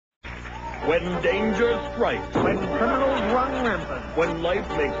When danger strikes. When criminals run rampant. When life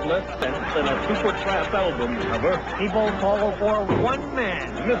makes less sense than a super trap album cover. People follow for one man.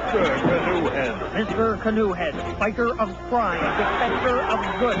 Mr. Canoehead. Mr. Canoehead, fighter of crime, defender of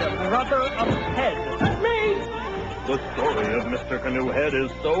good, brother of head. Me! The story of Mr. Canoehead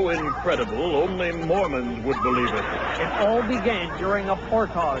is so incredible, only Mormons would believe it. It all began during a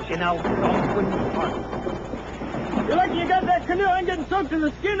portage in Algonquin Park. You're lucky you got that canoe. I'm getting soaked to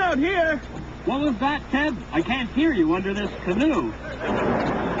the skin out here. What was that, Ted? I can't hear you under this canoe.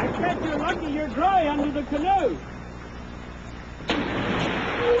 I said you're lucky you're dry under the canoe.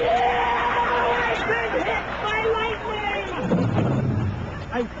 I've been hit by lightning!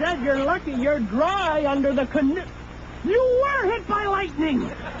 I said you're lucky you're dry under the canoe. You were hit by lightning!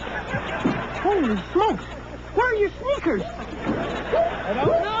 Holy smokes! Where are your sneakers? I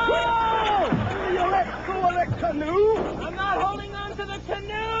don't know! You let go of the canoe! I'm not holding on to the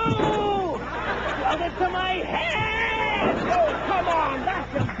canoe! Shove it to my head! Oh, come on!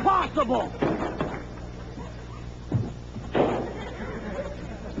 That's impossible!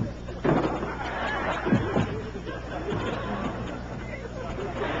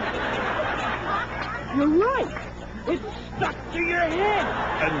 You're right! It's stuck to your head!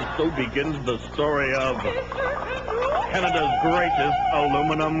 And so begins the story of Canada's greatest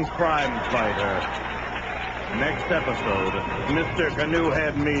aluminum crime fighter. Next episode, Mr.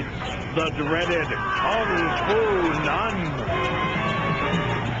 Canoehead meets the dreaded Kung Fu Nun.